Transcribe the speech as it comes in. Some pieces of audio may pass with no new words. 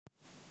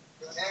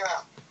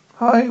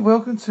Hi,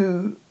 welcome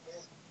to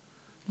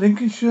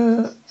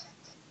Lincolnshire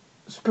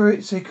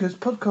Spirit Seekers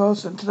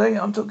podcast, and today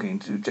I'm talking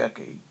to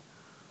Jackie.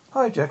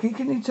 Hi, Jackie.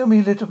 Can you tell me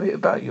a little bit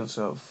about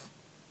yourself?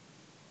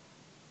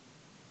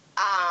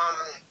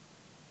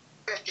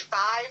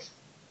 55.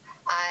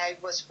 I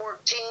was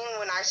 14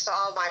 when I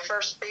saw my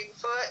first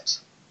Bigfoot.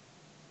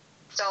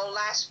 So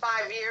last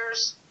 5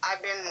 years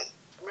I've been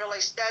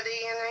really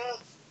studying,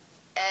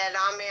 and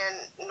I'm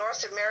in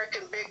North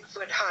American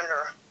Bigfoot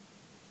Hunter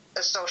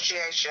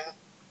Association.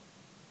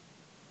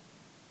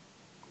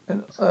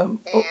 And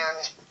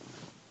And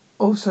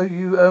also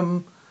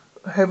you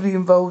heavily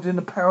involved in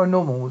the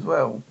paranormal as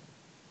well.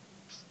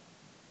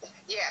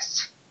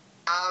 yes,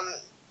 I'm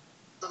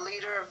the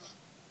leader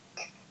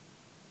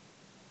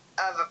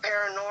of a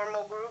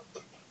paranormal group,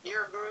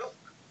 your group.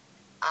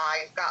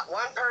 I've got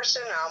one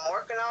person, I'm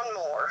working on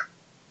more,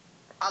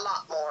 a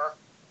lot more.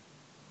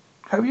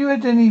 Have you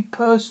had any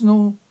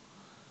personal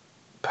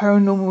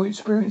paranormal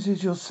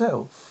experiences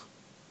yourself?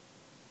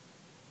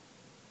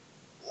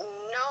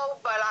 No,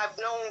 but I've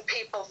known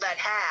people that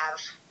have.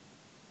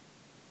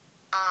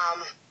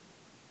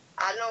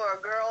 I know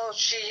a girl,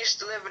 she used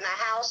to live in a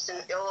house in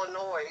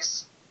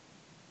Illinois,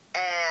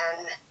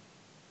 and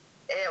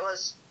it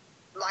was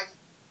like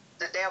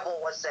the devil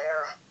was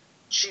there.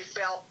 She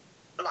felt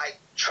like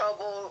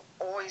trouble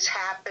always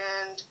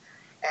happened,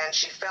 and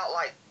she felt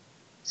like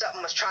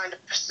something was trying to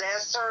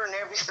possess her and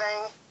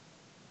everything.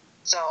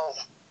 So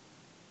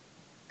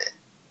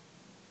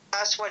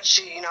that's what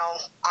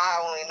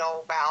I only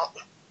know about.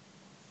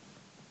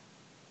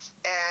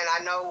 And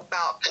I know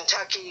about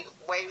Kentucky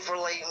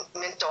Waverly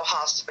Mental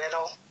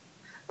Hospital,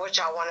 which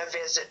I want to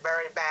visit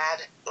very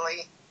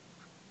badly.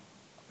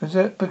 Is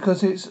that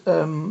because it's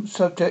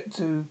subject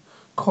to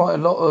quite a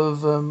lot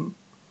of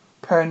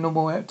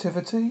paranormal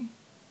activity?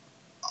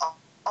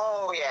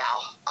 Oh yeah,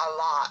 a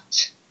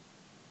lot.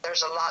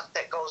 There's a lot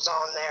that goes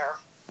on there,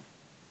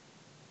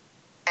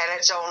 and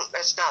it's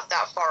not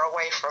that far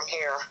away from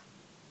here.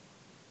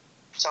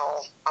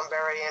 So I'm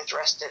very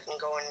interested in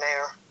going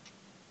there.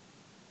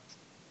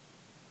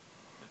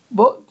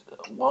 What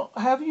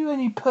have you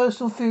any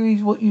personal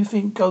theories what you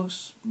think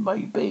ghosts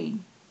may be?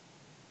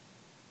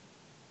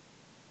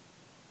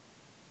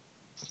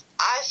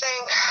 I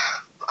think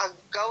a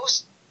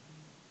ghost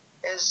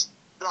is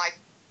like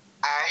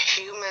a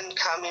human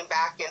coming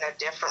back in a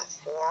different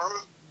form.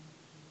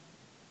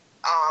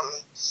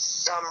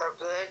 Some are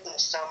good and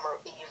some are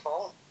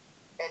evil.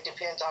 It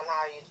depends on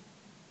how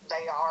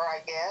they are, I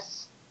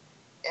guess,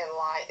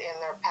 in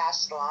their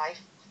past life.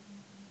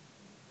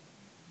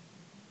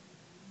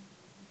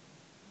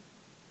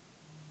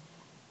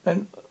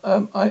 And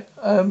I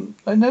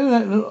know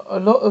that a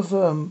lot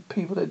of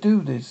people that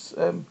do this,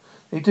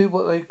 they do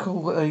what they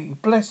call a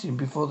blessing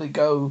before they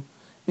go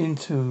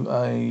into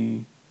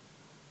a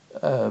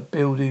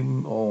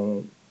building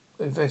or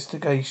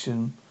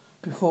investigation,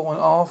 before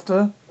and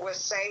after. With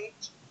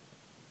sage,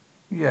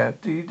 Yeah,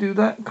 do you do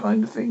that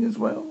kind of thing as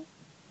well?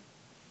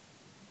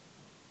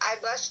 I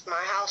blessed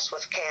my house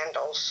with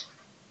candles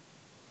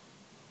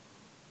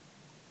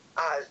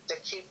to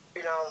keep,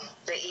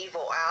 the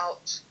evil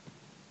out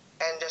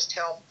and just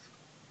help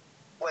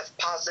with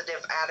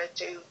positive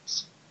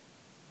attitudes.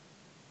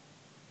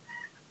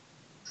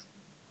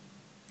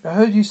 I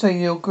heard you say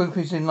your group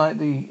is in like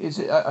the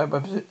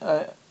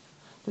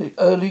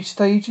early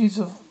stages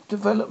of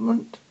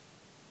development.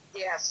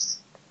 Yes,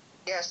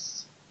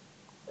 yes,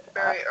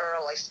 very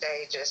early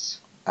stages,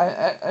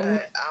 And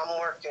but I'm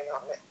working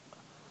on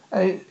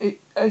it.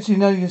 as you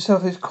know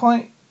yourself, it's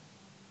quite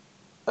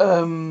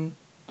an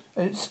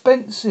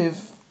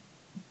expensive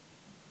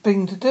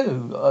thing to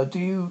do. Do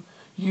you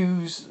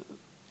use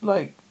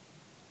like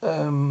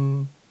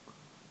um,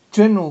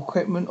 general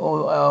equipment,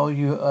 or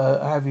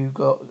have you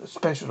got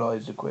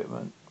specialized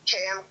equipment?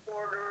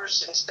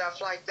 Camcorders and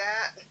stuff like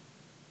that.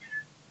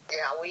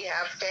 Yeah, we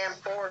have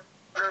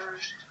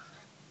camcorders.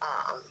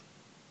 Um,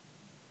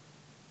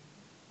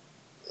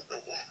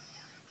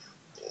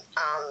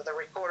 the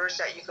recorders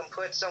that you can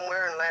put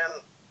somewhere and let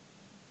them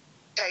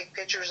take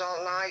pictures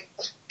all night.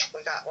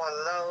 We got one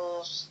of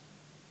those.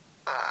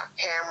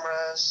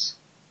 Cameras.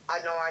 I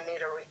know I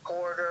need a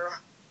recorder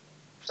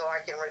so I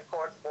can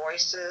record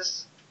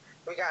voices.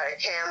 We got a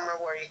camera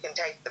where you can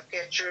take the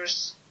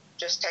pictures,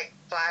 just take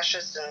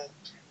flashes and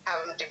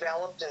have them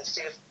developed and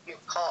see if you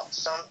caught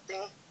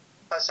something.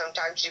 But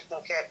sometimes you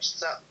can catch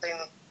something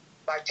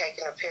by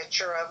taking a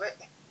picture of it.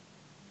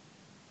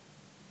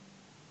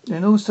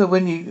 And also,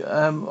 when you,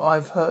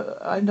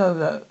 I know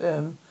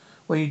that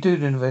when you do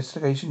the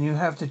investigation, you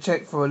have to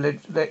check for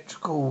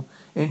electrical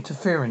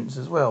interference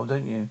as well,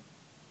 don't you?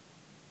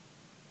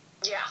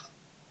 Yeah.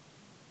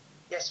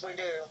 Yes, we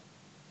do.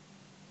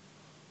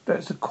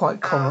 That's a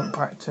quite common Um,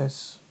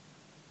 practice.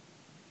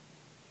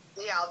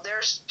 yeah,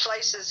 there's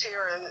places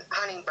here in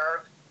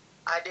Huntingburg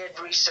I did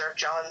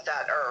research on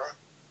that are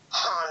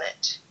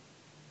haunted.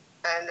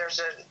 And there's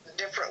a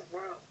different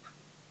group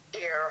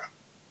here,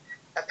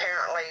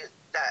 apparently,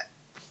 that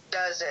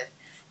does it.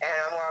 And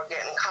I'm going to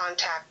get in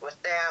contact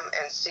with them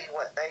and see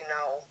what they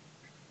know.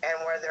 and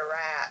where they're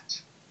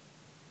at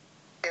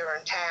here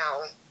in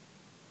town.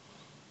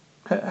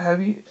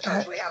 Have you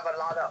Because we have a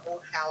lot of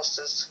old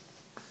houses.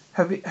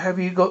 have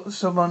you got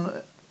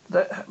someone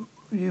that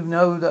you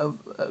know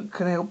that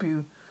can help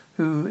you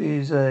who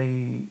is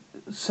a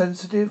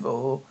sensitive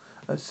or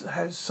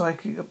has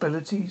psychic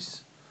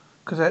abilities?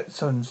 Because that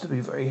sounds to be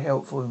very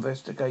helpful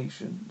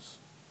investigations.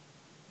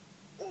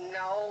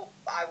 No,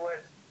 I would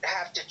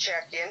have to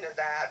check into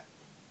that,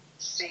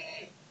 see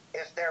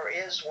if there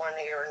is one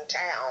here in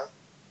town,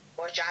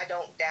 which I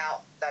don't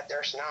doubt that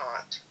there's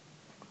not.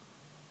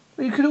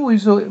 Well, you could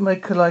always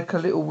make like a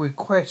little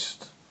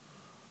request,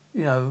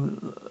 you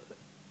know,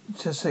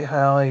 to say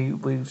hi,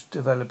 we're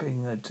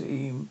developing a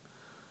team,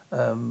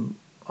 um,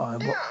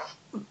 Yeah.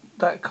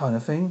 that kind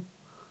of thing.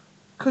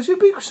 Because you'd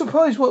be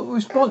surprised what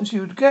response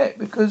you'd get.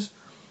 Because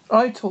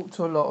I talk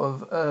to a lot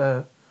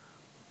of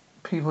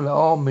people that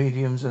are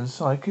mediums and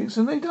psychics,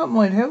 and they don't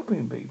mind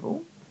helping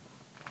people.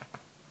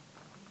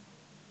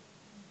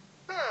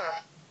 Huh.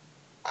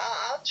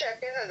 I'll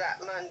check into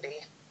that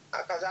Monday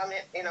because I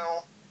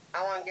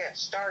want to get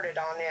started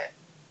on it,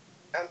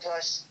 and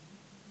plus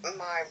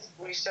my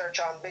research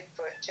on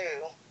Bigfoot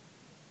too.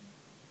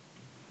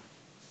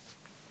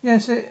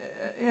 Yes,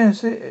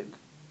 it's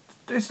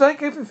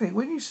like everything.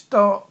 When you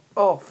start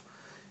off,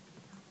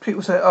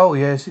 people say, "Oh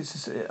yes,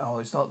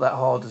 it's not that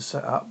hard to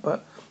set up."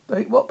 But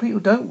what people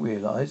don't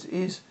realise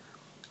is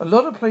a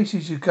lot of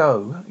places you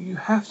go, you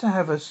have to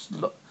have a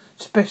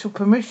special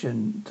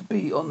permission to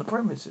be on the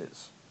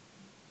premises.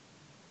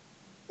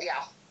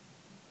 Yeah.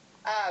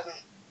 Um,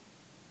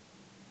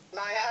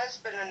 my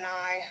husband and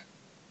I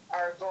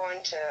are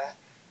going to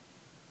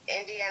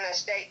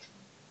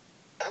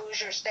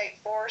Hoosier State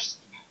Forest,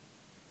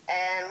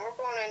 and we're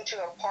going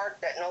into a park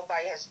that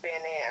nobody has been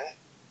in.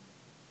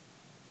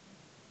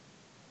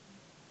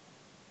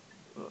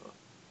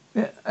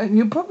 Yeah, and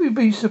you'll probably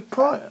be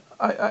surprised.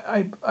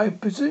 I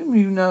presume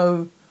you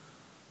know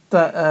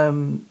that.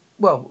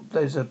 Well,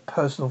 there's a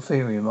personal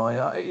theory of mine.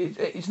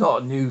 It's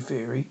not a new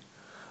theory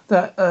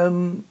that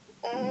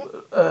Mm-hmm.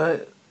 uh,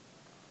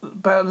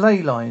 about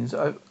ley lines.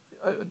 I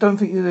don't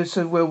think they're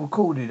so well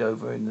recorded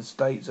over in the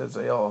States as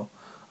they are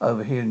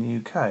over here in the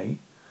UK.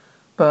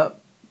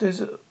 But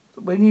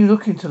when you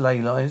look into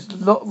ley lines, a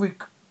lot of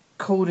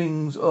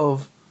recordings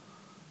of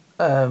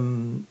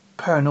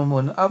paranormal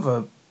and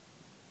other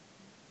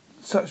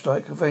such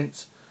like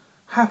events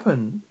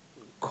happen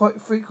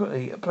quite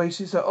frequently at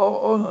places that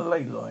are on a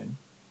ley line.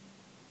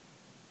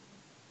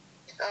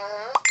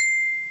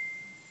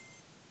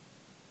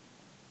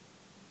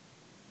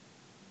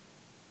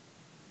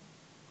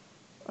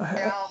 Uh-huh.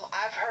 Yeah,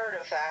 I've heard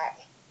of that.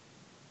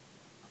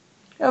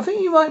 I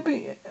think you might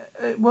be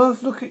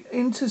worth looking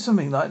into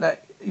something like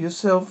that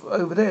yourself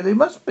over there. There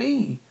must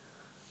be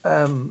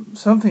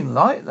something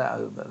like that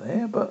over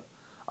there, but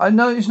I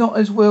know it's not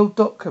as well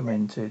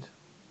documented.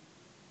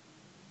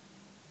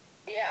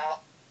 Yeah,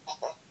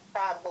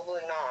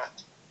 probably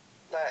not,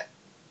 but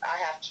I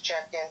have to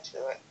check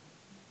into it.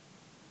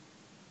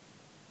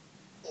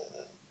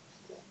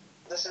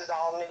 This is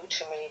all new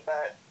to me,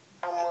 but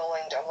I'm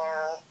willing to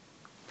learn.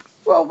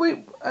 Well,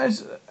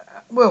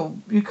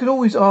 you can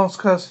always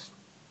ask us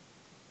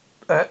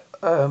at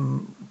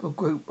the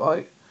group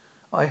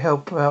I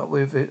help out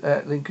with it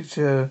at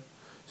Lincolnshire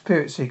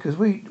Spirit Seekers.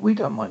 We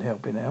don't mind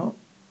helping out.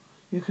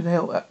 You can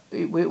help. All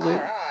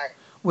right.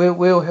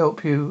 We'll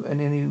help you in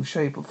any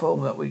shape or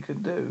form that we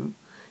can do.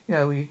 You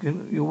know,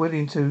 you're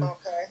willing to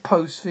Okay.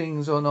 post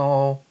things on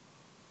our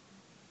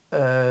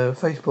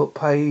Facebook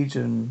page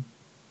and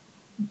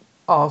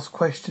ask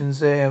questions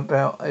there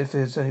about if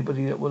there's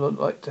anybody that would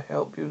like to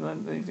help you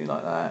and anything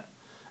like that.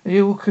 And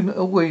you can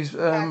always be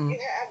like.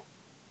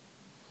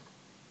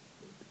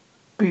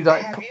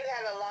 Have you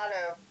had a lot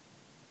of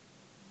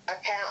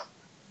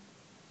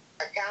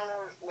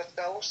encounters with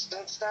ghosts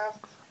and stuff?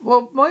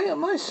 Well,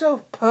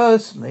 myself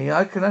personally,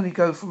 I can only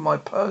go from my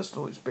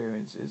personal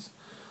experiences.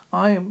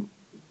 I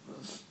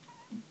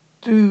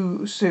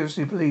do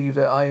seriously believe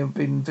that I have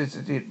been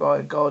visited by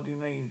a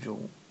guardian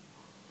angel.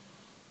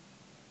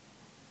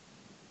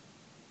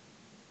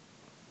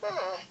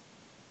 Hmm.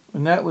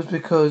 And that was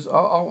because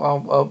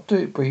I'll do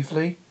it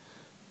briefly.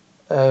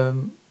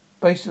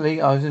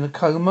 Basically, I was in a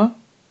coma.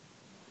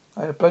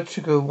 I had a blood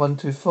sugar of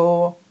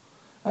 124.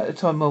 At the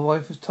time, my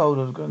wife was told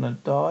I was going to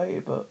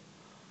die, but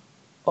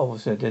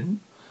obviously I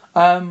didn't.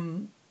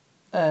 And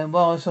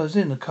whilst I was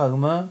in the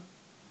coma,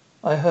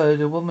 I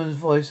heard a woman's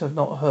voice I've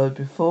not heard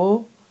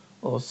before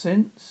or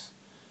since,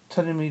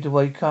 telling me to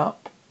wake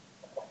up.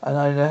 And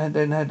I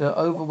then had an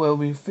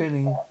overwhelming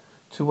feeling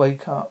to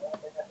wake up.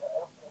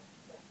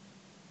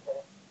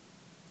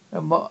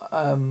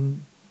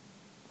 And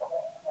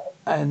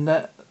and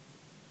that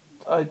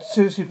I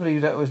seriously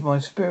believe that was my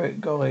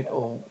spirit guide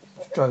or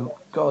stroke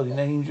guardian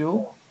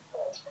angel.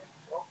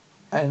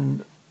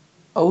 And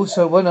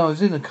also, when I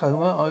was in a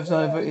coma, I was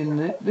either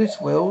in this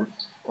world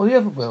or the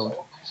other world.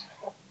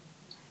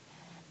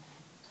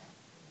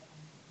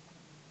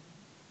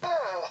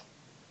 Hmm.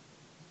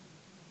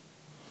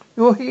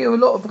 You'll hear a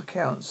lot of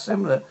accounts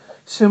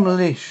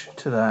similar-ish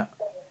to that.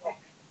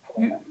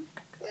 You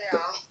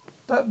Yeah.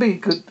 that'd be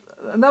good.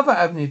 Another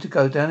avenue to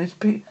go down is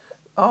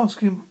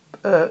asking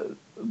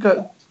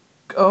go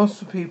ask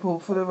the people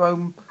for their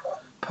own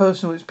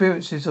personal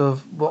experiences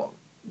of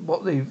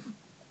what they've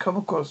come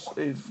across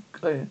in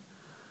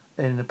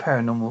the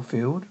paranormal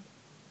field.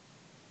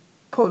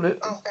 Put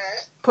it Okay.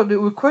 put a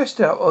little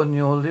request out on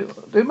your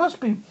little. There must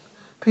be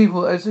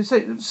people, as they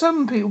say,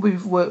 some people be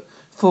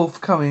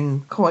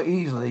forthcoming quite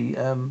easily.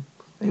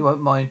 They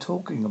won't mind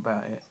talking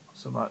about it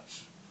so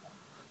much.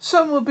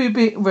 Some will be a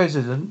bit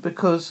resident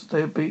because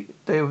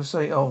they will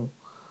say, "Oh,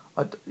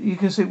 you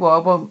can say, well, I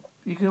won't."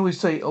 You can always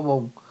say, "Oh,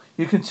 well,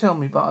 you can tell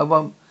me, but I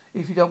won't."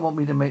 If you don't want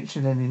me to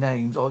mention any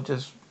names, I'll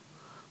just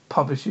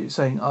publish it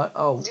saying,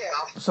 "Oh,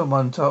 Yeah. some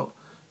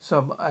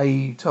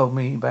A told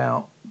me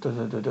about da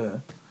da da da,"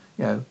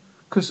 you know,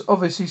 because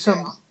obviously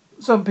Yeah.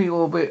 some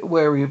people are a bit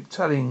wary of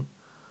telling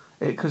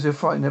it because they're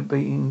frightened of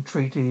being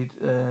treated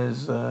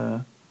as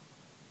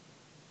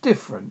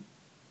different.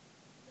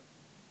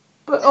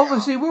 But Yeah.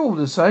 obviously we're all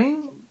the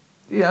same,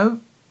 you know.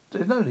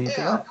 There's no need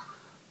for Yeah. that.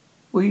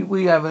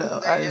 We have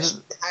They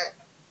just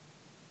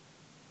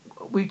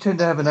we tend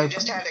to have an they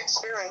just open, had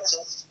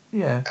experiences.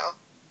 yeah.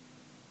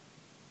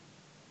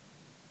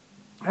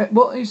 You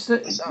What is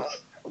the So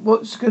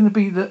what's going to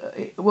be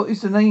what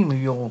is the name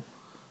of your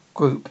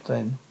group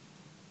then?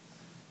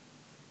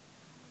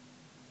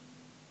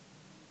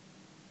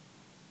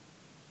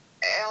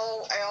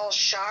 L.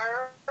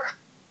 Shire,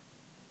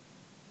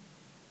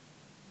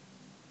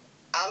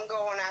 I'm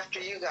going after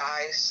you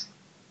guys.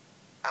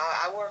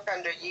 I work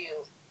under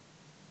you.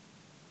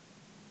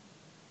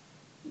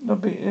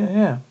 That'd be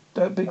yeah.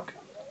 That'd be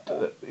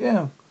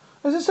yeah.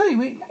 As I say,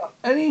 we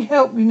any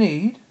help you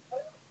need,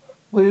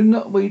 we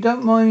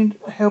don't mind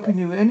helping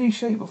you in any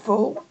shape or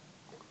form.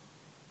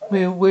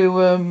 We'll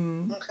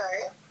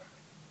Okay.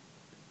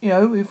 you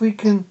know if we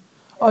can,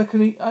 I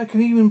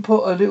can even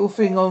put a little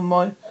thing on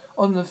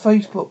the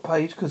Facebook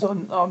page because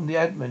I'm the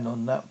admin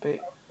on that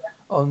bit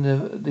on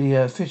the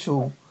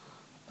official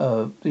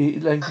the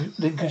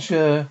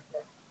Lincolnshire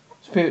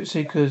Spirit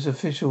Seekers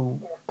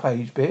official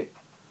page bit,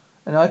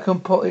 and I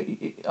can put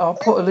it. I'll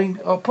put a link.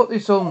 I'll put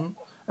this on,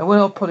 and when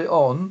I put it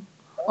on,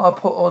 I'll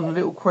put on a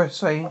little quest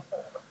saying,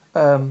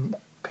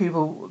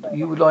 people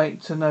you would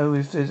like to know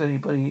if there's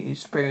anybody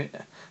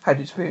had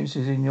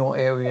experiences in your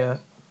area.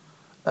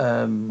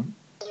 Um,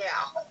 Yeah.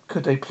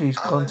 could they please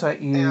I would.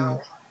 contact You know,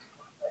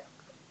 you?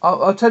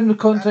 I'll tell them to that'd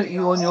contact be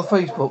you on your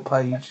awesome. Facebook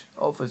page.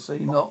 Obviously,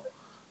 not.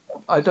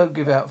 I don't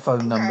give out phone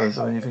Okay. numbers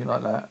or anything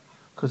like that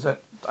because I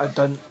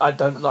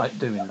don't like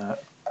doing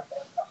that.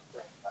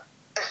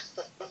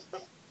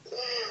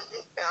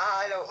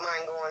 I don't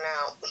mind going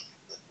out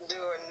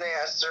doing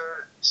this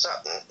or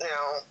something.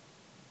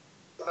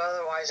 But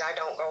otherwise, I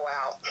don't go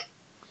out.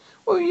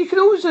 Well, you can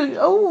always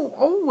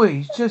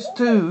always just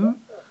do.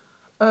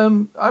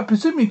 I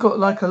presume you've got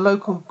like a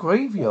local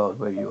graveyard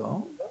where you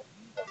are.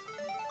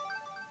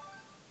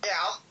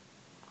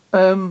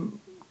 Yeah.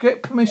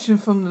 Get permission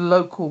from the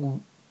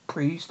local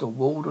priest or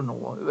warden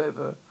or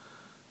whoever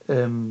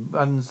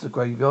runs the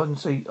graveyard and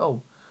say,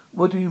 "Oh,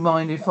 would you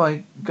mind if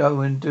I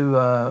go and do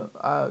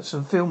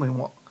some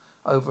filming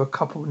over a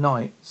couple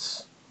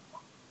nights?"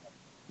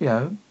 You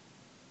know,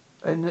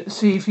 and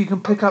see if you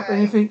can pick up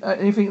Okay.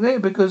 anything there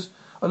because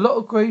a lot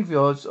of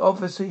graveyards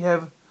obviously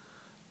have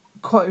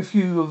quite a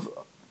few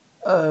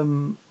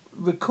of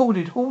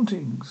recorded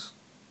hauntings.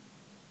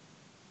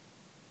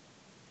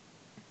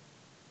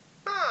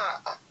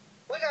 Huh.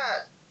 We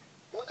got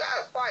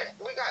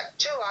we got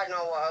two I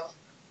know of.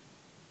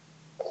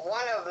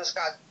 One of them's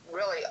got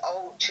really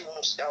old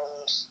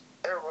tombstones.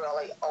 They're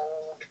really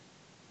old.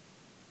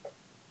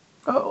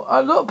 Oh,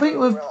 a lot of Real,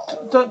 people have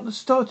real old.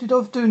 started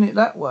off doing it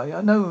that way.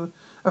 I know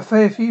a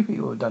fair few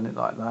people have done it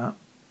like that.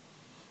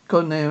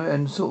 Gone there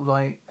and sort of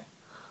like,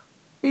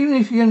 even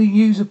if you only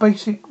use a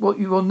basic what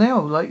you're on now,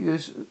 like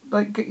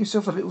get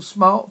yourself a little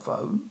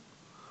smartphone,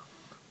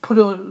 put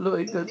on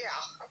Yeah.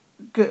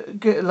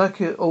 get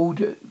like a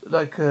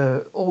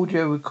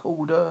audio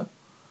recorder,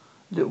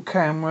 little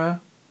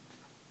camera,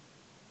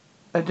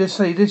 and just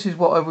say this is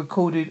what I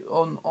recorded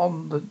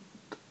on the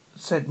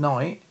said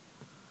night,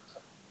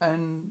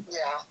 and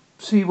Yeah.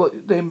 see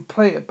what then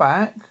play it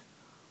back.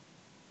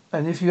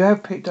 And if you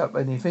have picked up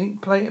anything,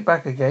 play it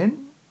back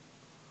again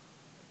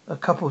a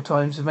couple of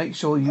times to make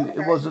sure it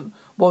Okay.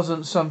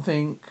 wasn't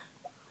something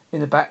in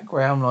the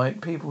background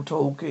like people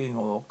talking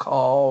or a car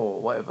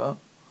or whatever.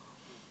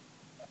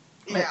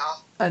 Yeah.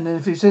 And then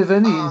if it's of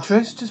any Um.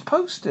 interest, just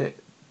post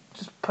it.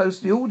 Just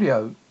post the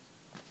audio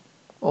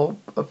or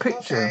a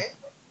picture, Okay.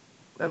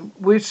 and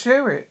we'll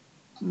share it.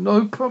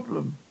 No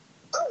problem.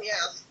 Oh yeah.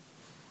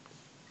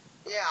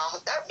 Yeah.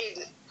 That'd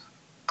be.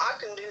 I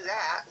can do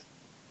that.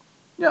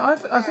 Yeah, We I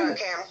got a think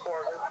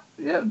camcorder.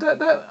 yeah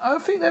that I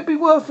think that'd be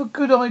worth a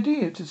good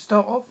idea to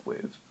start off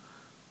with.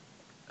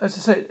 As I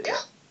say, Yeah.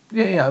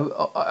 yeah, you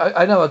know,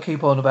 I know I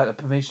keep on about the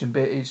permission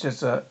bit. It's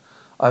just that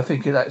I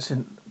think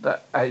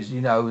that as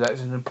you know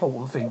that's an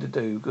important thing to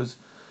do because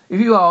if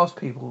you ask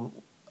people,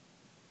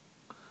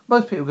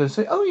 most people are going to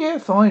say, "Oh yeah,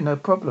 fine, no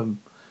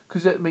problem,"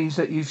 because that means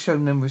that you've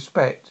shown them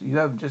respect. You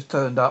haven't just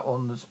turned up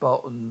on the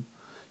spot and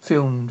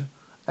filmed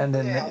and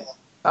then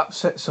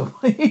upset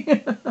somebody.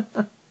 Yeah,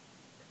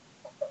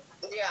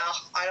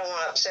 I don't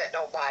want to upset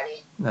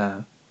nobody.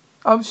 No,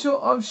 I'm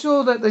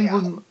sure that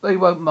they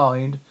won't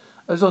mind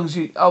as long as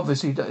you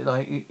obviously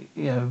like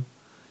you're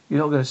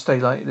not going to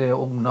stay like there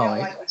all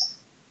night.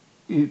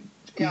 Like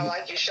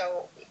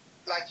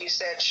you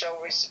said, show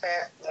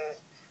respect, and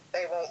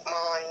they won't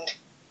mind.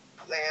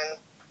 Man,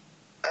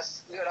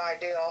 that's a good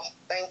idea.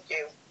 Thank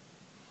you.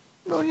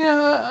 Well,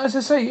 yeah, as I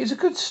say, it's a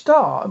good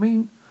start. I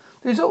mean,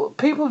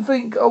 people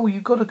think, oh,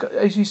 you've got to go,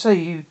 as you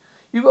say,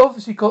 you've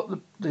obviously got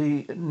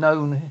the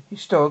known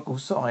historical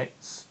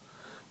sites,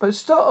 but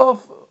start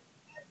off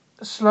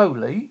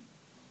slowly,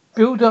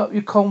 build up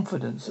your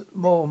confidence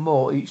more and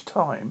more each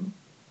time,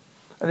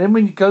 and then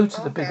when you go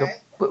to the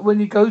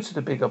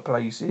bigger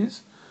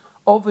places,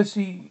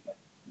 obviously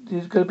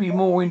there's going to be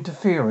more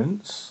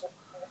interference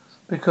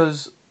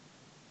because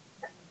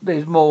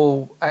there's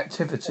more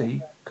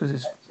activity because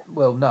it's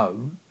well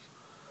known.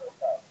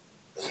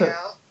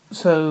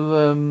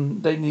 So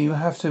then you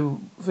have to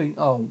think,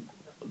 oh,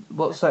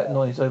 what's that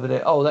noise over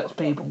there? Oh, that's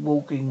people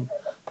walking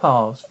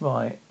past,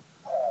 right?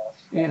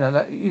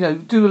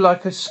 Do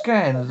like a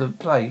scan of the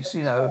place.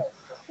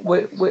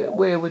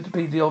 Where would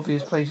be the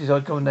obvious places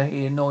I'd go and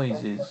hear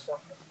noises?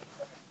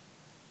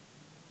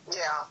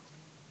 Yeah.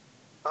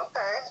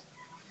 Okay.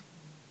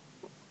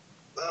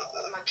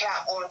 My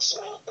cat wants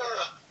me.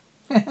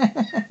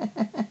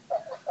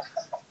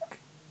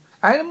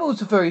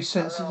 Animals are very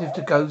sensitive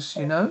to ghosts,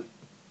 you know.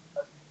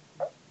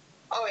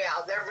 Oh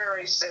yeah, they're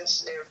very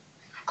sensitive.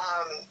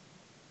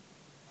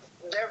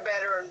 They're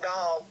better than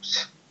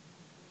dogs.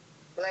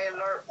 They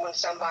alert when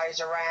somebody's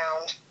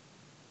around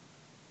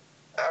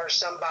or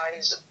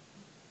somebody's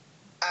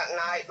at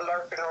night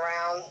lurking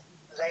around.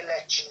 They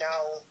let you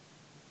know.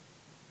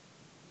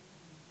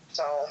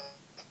 So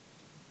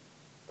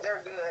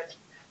they're good.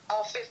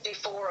 All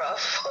 54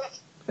 of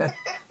them.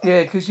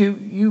 Yeah, because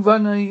you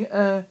run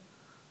a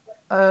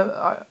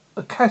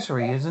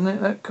cattery, isn't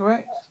it? That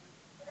correct?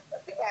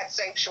 The cat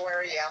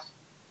sanctuary, yeah.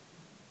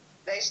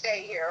 They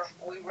stay here.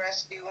 We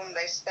rescue them.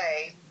 They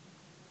stay.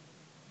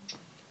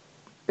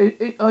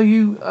 Are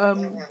you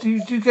do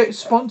you get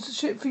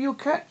sponsorship for your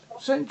cat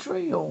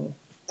sanctuary or?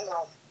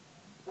 No,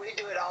 we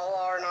do it all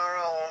on our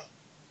own.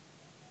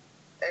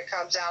 It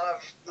comes out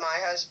of my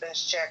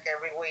husband's check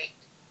every week.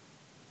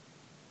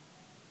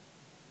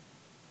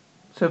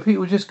 So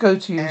people just go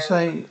to you and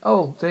say,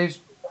 "Oh, there's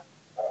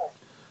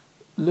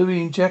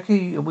Louie and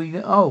Jackie, and we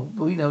know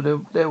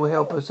they will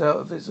help us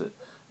out if it's a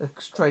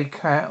stray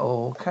cat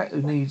or a cat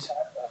who needs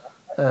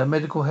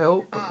medical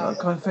help, that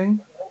kind of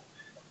thing."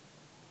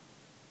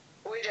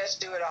 We just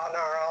do it on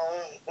our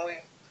own. We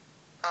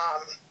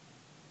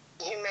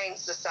Humane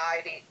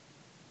Society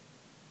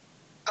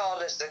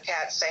called us the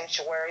cat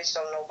sanctuary,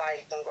 so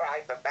nobody can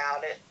gripe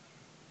about it.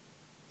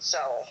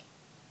 So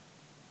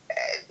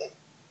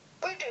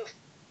we do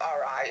all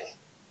right,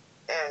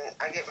 and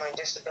I get my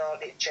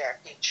disability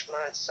check each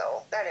month,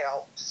 so that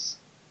helps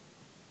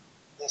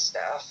and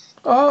stuff.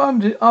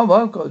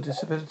 I've got a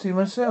disability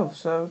myself,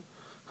 so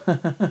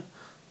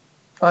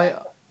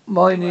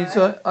mine is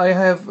I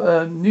have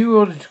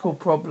neurological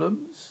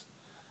problems,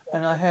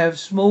 and I have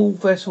small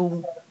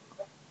vessel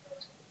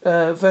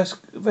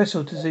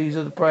disease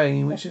of the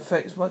brain, which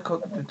affects my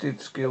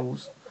cognitive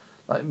skills,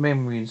 like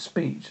memory and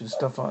speech and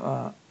stuff like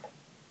that.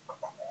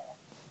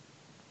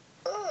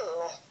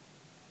 Ooh.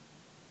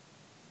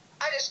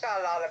 I just got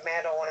a lot of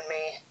metal in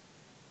me.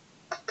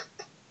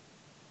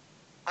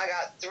 I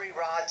got 3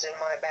 rods in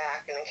my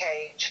back and a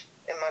cage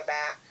in my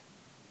back.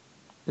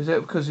 Is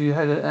that because you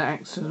had an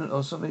accident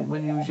or something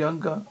when you was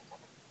younger?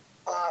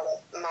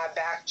 My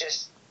back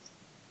just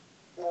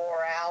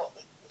wore out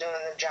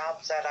doing the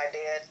jobs that I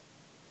did.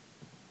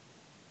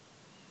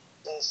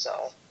 And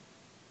so.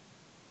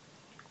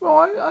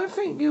 Well, I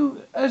think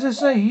you, as I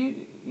say,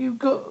 you've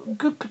got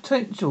good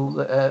potential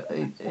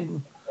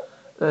in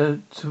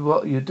to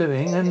what you're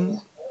doing,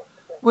 and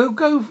we'll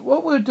go.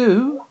 What we'll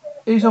do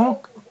is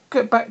I'll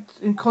get back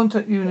in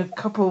contact with you in a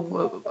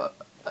couple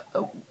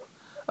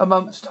a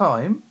month's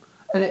time,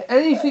 and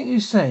anything you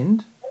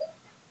send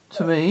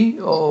to me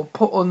or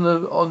put on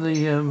the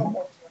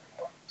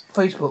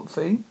Facebook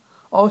thing,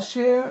 I'll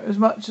share as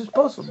much as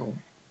possible.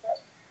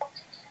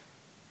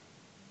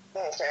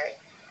 Okay.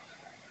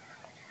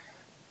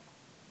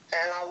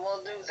 And I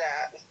will do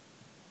that.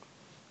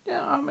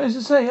 Yeah, as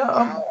I say,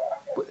 I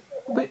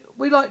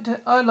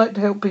like to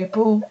help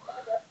people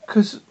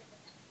because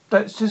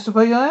that's just the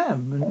way I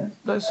am, and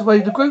that's the way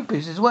the group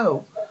is as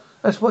well.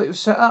 That's why it was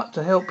set up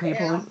to help people.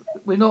 Yeah.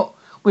 We're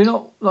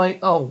not like,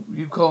 oh,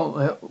 you can't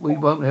help, we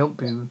won't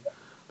help you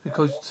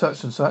because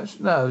such and such.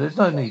 No, there's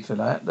no need for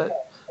that.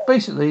 That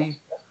basically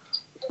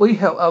we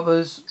help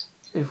others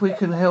if we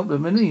can help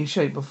them in any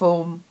shape or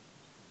form.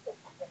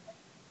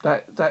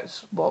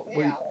 That's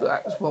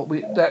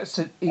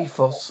the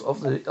ethos of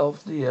the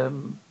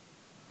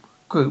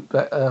group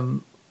that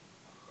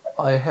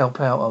I help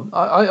out on.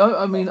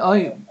 I mean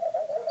I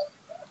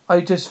I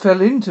just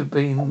fell into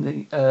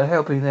being the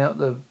helping out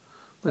with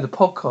the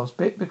podcast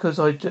bit because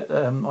I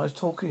was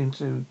talking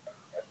to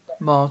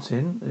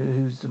Martin,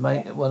 who's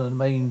one of the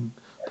main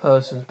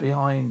persons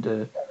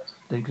behind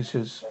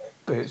Lincolnshire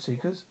Spirit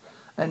Seekers,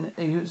 and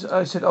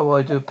I said, "Oh,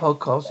 I do a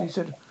podcast." He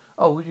said,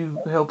 "Oh, would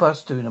you help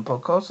us doing a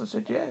podcast?" I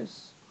said,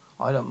 "Yes,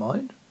 I don't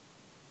mind."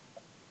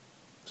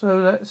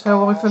 So that's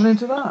how I fell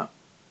into that.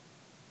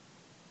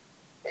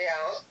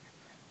 Yeah.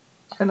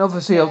 And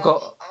obviously, I've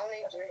got.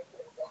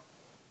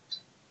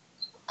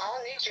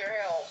 I'll need your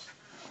help.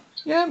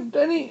 Yeah,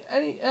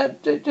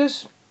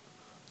 just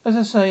as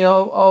I say,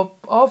 I'll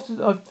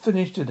after I've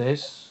finished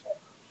this,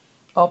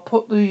 I'll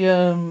put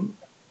the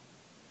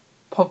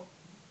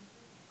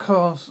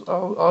podcast.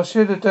 I'll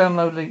share the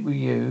download link with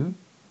you.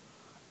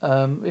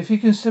 If you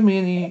can send me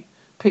any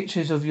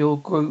pictures of your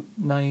group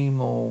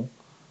name or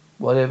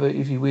whatever,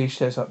 if you wish,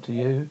 that's up to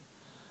you.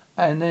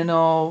 And then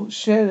I'll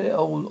share it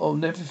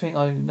on everything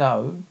I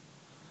know.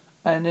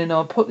 And then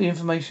I'll put the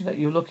information that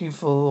you're looking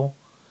for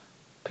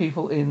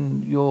people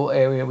in your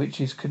area, which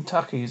is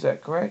Kentucky. Is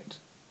that correct?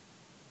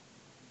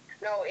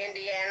 No,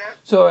 Indiana.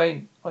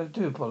 Sorry, I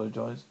do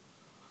apologise.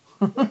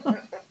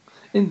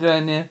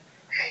 Indiana.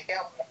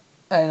 Yep.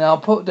 And I'll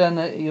put down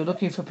that you're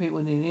looking for people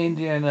in the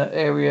Indiana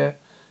area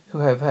who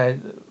have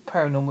had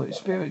paranormal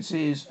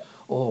experiences,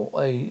 or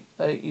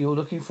you're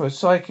looking for a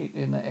psychic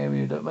in that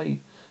area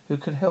who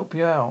can help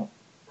you out.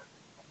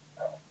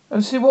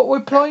 And see what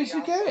replies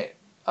you get.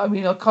 I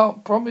mean, I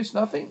can't promise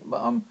nothing, but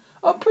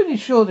I'm pretty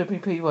sure there'll be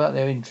people out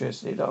there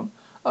interested. You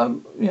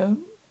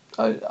know,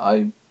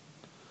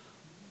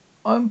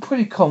 I'm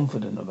pretty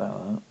confident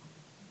about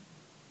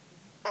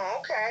that.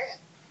 Okay.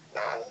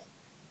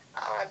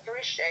 I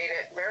appreciate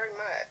it very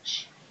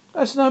much.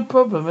 That's no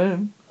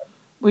problem.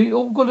 We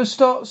all got to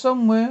start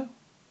somewhere.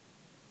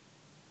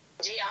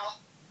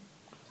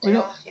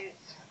 Yeah.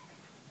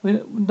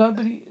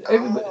 Everybody.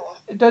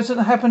 It doesn't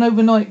happen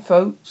overnight,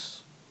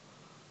 folks.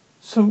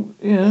 So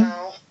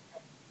No.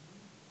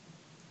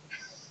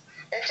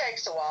 It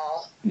takes a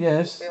while.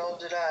 Yes. To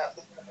build it up.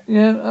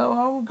 Yeah.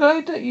 I'm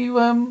glad that you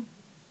have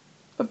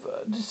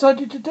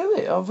decided to do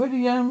it. I'm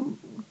really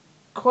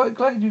quite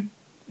glad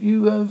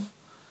you have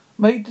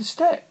made the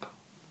step.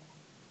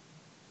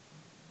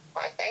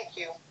 Why, thank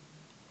you.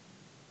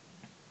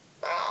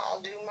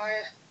 I'll do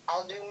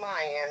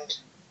my end.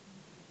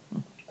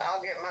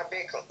 I'll get my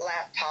big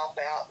laptop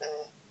out,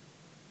 and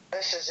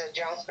this is a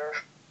junker.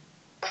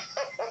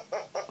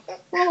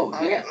 Well,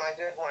 I'll get my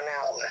good one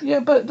out. Yeah,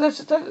 but that's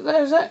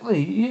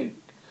exactly. You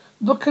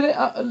look at it.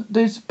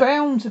 There's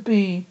bound to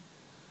be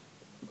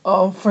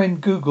our friend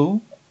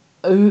Google,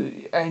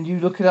 and you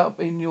look it up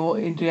in your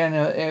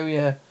Indiana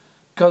area,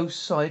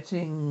 ghost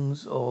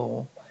sightings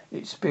or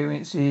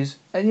experiences,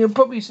 and you'll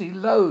probably see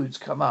loads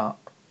come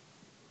up.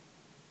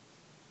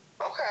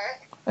 Okay.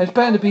 There's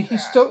bound to be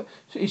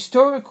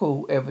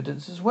historical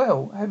evidence as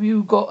well. Have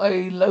you got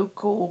a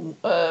local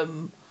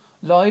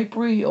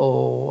library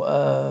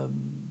or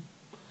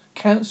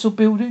council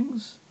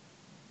buildings?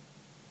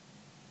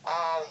 We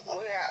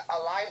have a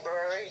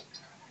library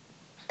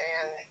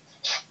and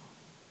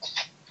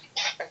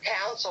a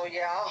council, a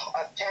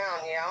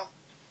town,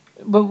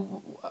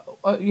 Well,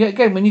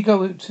 again, when you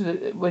go to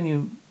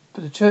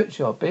the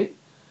churchyard bit,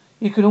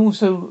 you can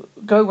also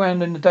go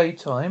around in the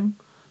daytime,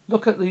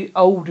 look at the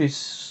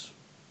oldest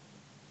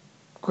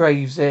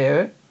graves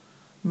there,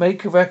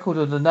 make a record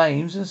of the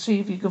names, and see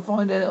if you can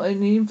find out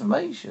any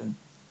information.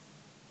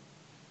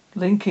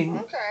 Linking.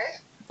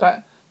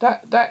 Okay.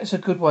 That's a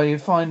good way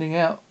of finding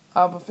out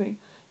other things.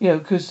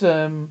 Because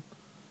the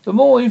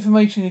more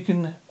information you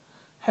can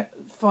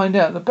find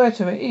out, the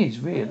better it is,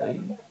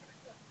 really.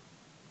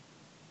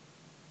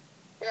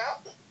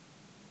 Yep.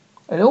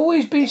 And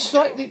always be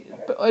slightly,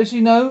 as you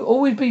know,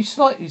 always be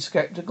slightly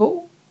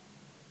sceptical.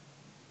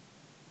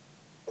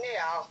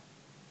 Yeah.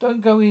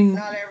 Don't go in.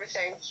 Not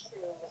everything's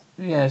true.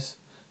 Yes.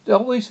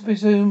 Always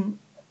presume.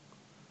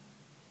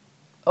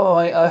 Oh,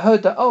 I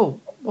heard that. Oh,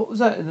 what was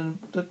that in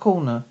the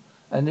corner?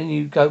 And then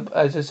you go,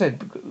 as I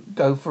said,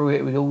 go through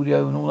it with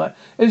audio and all that.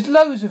 There's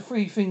loads of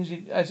free things,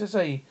 as I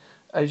say,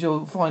 as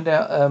you'll find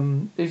out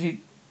if you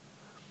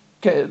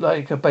get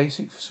like a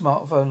basic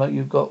smartphone like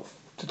you've got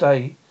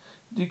today.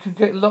 You can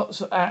get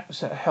lots of apps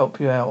that help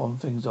you out on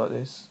things like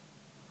this.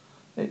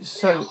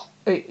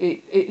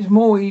 It's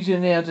more easier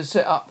now to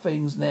set up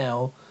things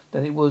now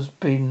than it was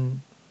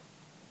been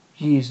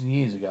years and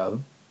years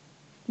ago.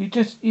 You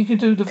can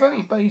do the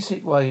very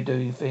basic way of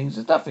doing things.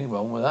 There's nothing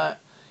wrong with that.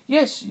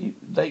 Yes,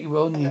 later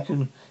on you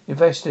can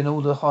invest in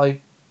all the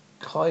high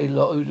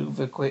load of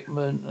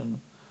equipment,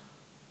 and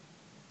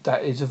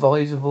that is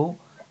advisable.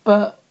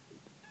 But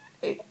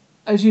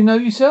as you know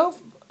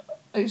yourself,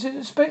 it's an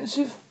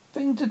expensive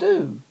thing to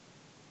do.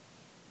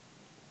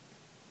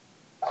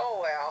 Oh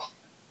well.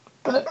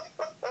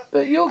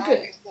 But you'll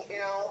get.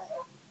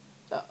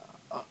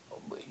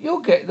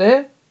 You'll get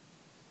there.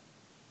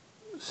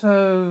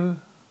 So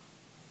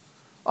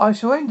I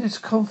shall end this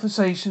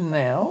conversation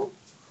now,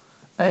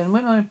 and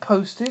when I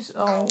post this,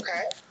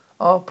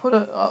 I'll put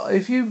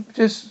if you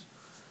just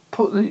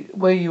put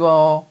where you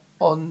are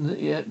on the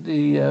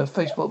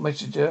Facebook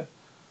Messenger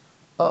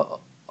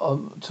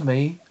to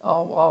me.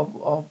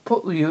 I'll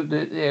put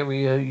the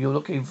area you're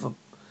looking for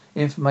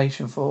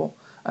information for,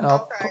 and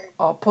Okay.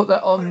 I'll put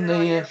that Put on it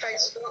on your the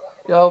Facebook.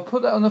 yeah, I'll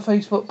put that on the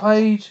Facebook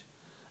page,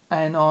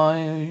 and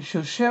I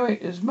shall share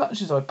it as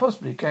much as I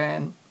possibly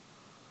can.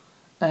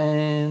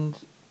 And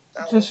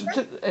just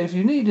Okay. if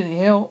you need any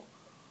help,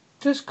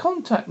 just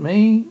contact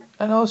me,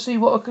 and I'll see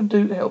what I can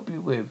do to help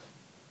you with.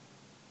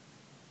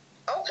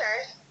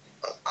 Okay.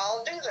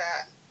 I'll do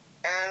that,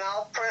 and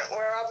I'll print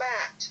where I'm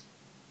at.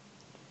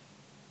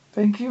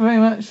 Thank you very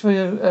much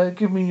for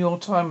giving me your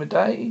time of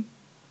day,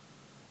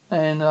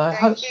 and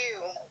Thank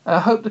you. I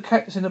hope the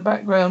cats in the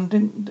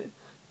background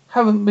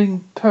haven't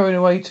been purring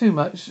away too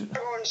much.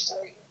 Going to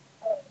sleep.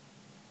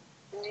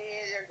 Yeah,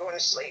 they're going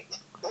to sleep.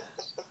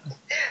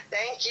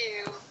 Thank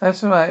you.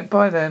 That's all right.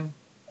 Bye then.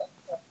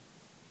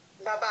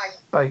 Bye-bye.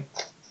 Bye.